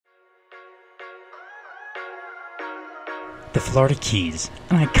The Florida Keys,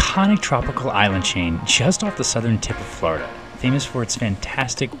 an iconic tropical island chain just off the southern tip of Florida, famous for its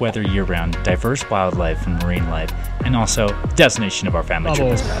fantastic weather year-round, diverse wildlife and marine life, and also the destination of our family trip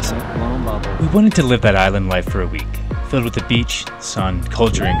this past summer. We wanted to live that island life for a week, filled with the beach, sun,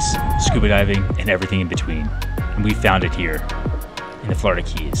 cold drinks, scuba diving, and everything in between. And we found it here, in the Florida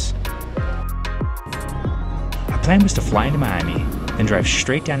Keys. Our plan was to fly into Miami, then drive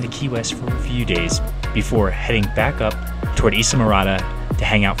straight down to Key West for a few days before heading back up toward Islamorada to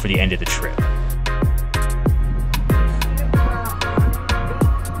hang out for the end of the trip.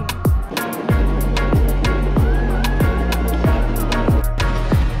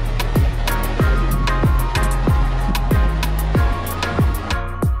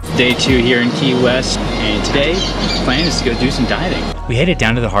 Day 2 here in Key West, and today the plan is to go do some diving. We headed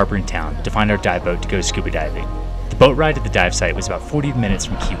down to the harbor in town to find our dive boat to go scuba diving. The boat ride to the dive site was about 40 minutes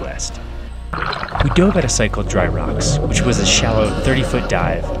from Key West. We dove at a site called Dry Rocks, which was a shallow 30-foot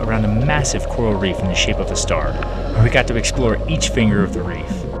dive around a massive coral reef in the shape of a star, where we got to explore each finger of the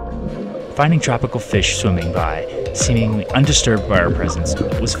reef. Finding tropical fish swimming by, seemingly undisturbed by our presence,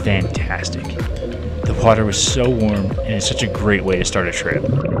 was fantastic. The water was so warm, and it's such a great way to start a trip.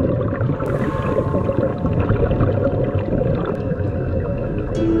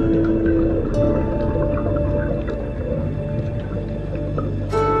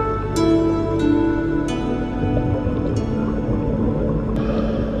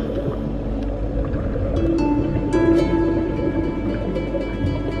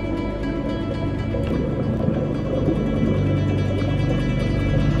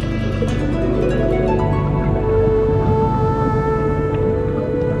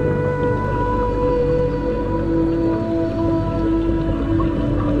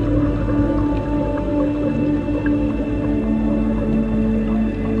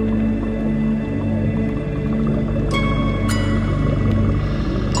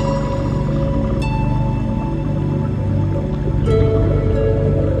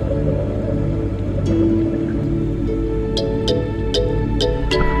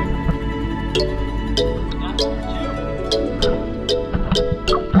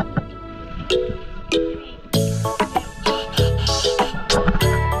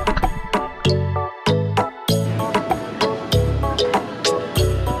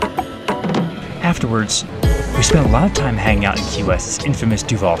 Afterwards, we spent a lot of time hanging out in Key West's infamous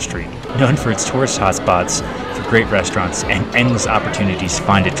Duval Street, known for its tourist hotspots, for great restaurants, and endless opportunities to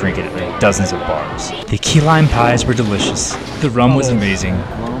find a drink at dozens of bars. The key lime pies were delicious, the rum was amazing,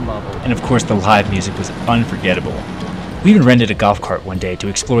 and of course the live music was unforgettable. We even rented a golf cart one day to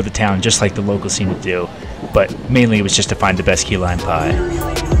explore the town just like the local scene would do, but mainly it was just to find the best key lime pie.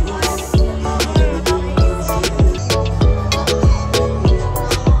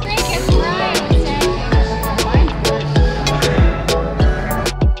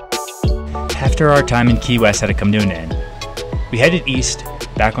 After our time in Key West had to come to an end, we headed east,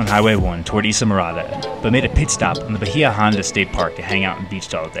 back on Highway 1 toward Islamorada, but made a pit stop on the Bahia Honda State Park to hang out and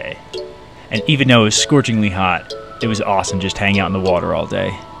beached all day. And even though it was scorchingly hot, it was awesome just hanging out in the water all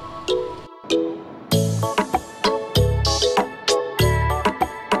day.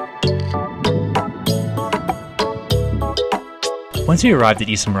 Once we arrived at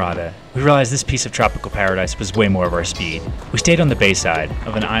Islamorada, we realized this piece of tropical paradise was way more of our speed. We stayed on the bay side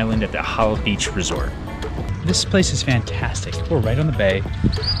of an island at the Hollow Beach Resort. This place is fantastic. We're right on the bay.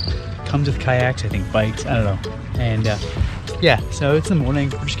 Comes with kayaks, I think bikes, I don't know. And yeah, so it's in the morning.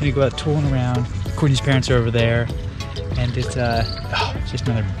 We're just gonna go out tooling around. Courtney's parents are over there. And it's just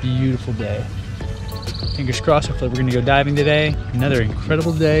another beautiful day. Fingers crossed, hopefully we're gonna go diving today. Another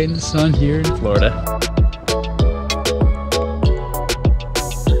incredible day in the sun here in Florida.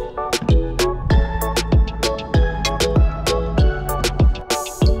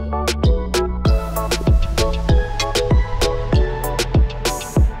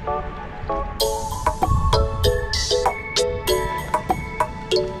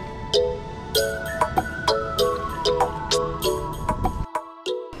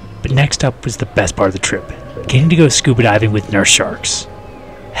 Next up was the best part of the trip, getting to go scuba diving with nurse sharks.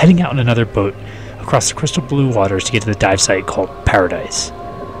 Heading out in another boat across the crystal blue waters to get to the dive site called Paradise,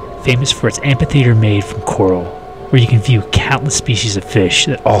 famous for its amphitheater made from coral, where you can view countless species of fish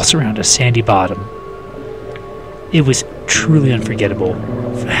that all surround a sandy bottom. It was truly unforgettable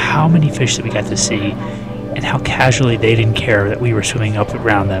for how many fish that we got to see and how casually they didn't care that we were swimming up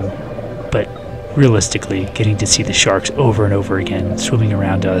around them, but realistically, getting to see the sharks over and over again swimming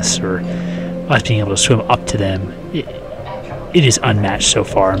around us, or us being able to swim up to them, it is unmatched so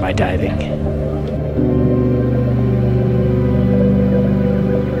far in my diving.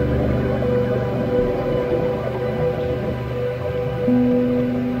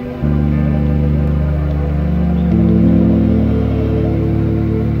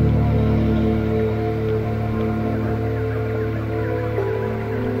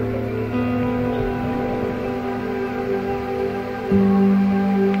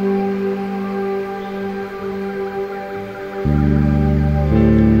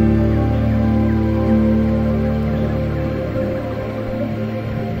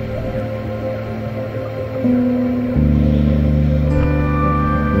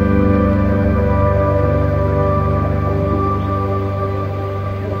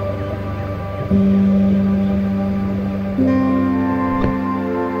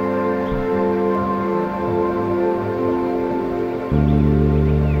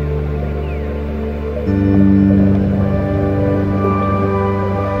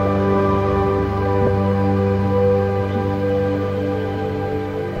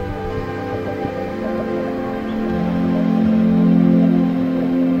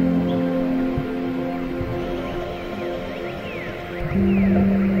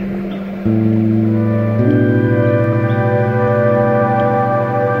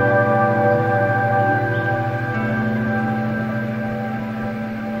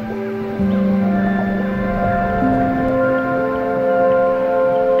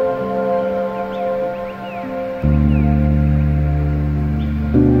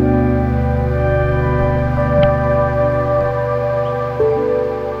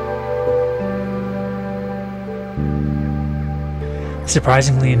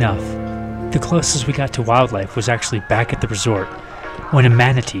 Surprisingly enough, the closest we got to wildlife was actually back at the resort when a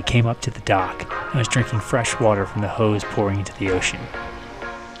manatee came up to the dock and was drinking fresh water from the hose pouring into the ocean.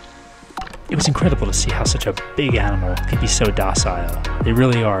 It was incredible to see how such a big animal could be so docile. They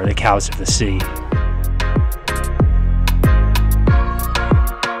really are the cows of the sea.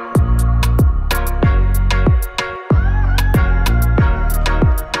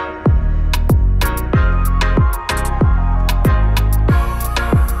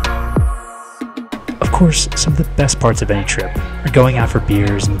 Of course, some of the best parts of any trip are going out for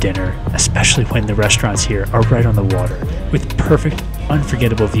beers and dinner, especially when the restaurants here are right on the water, with perfect,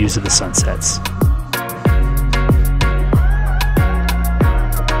 unforgettable views of the sunsets.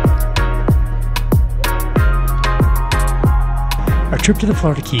 Our trip to the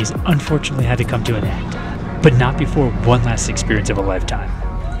Florida Keys unfortunately had to come to an end, but not before one last experience of a lifetime.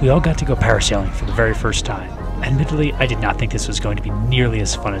 We all got to go parasailing for the very first time. Admittedly, I did not think this was going to be nearly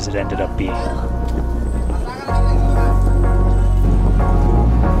as fun as it ended up being.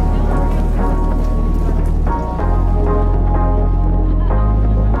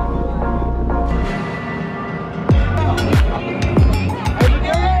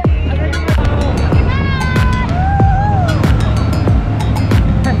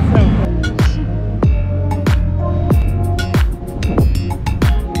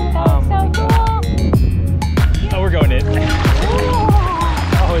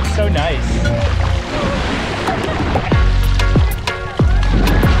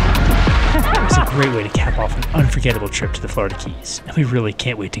 Great way to cap off an unforgettable trip to the Florida Keys, and we really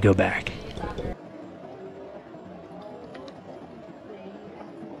can't wait to go back.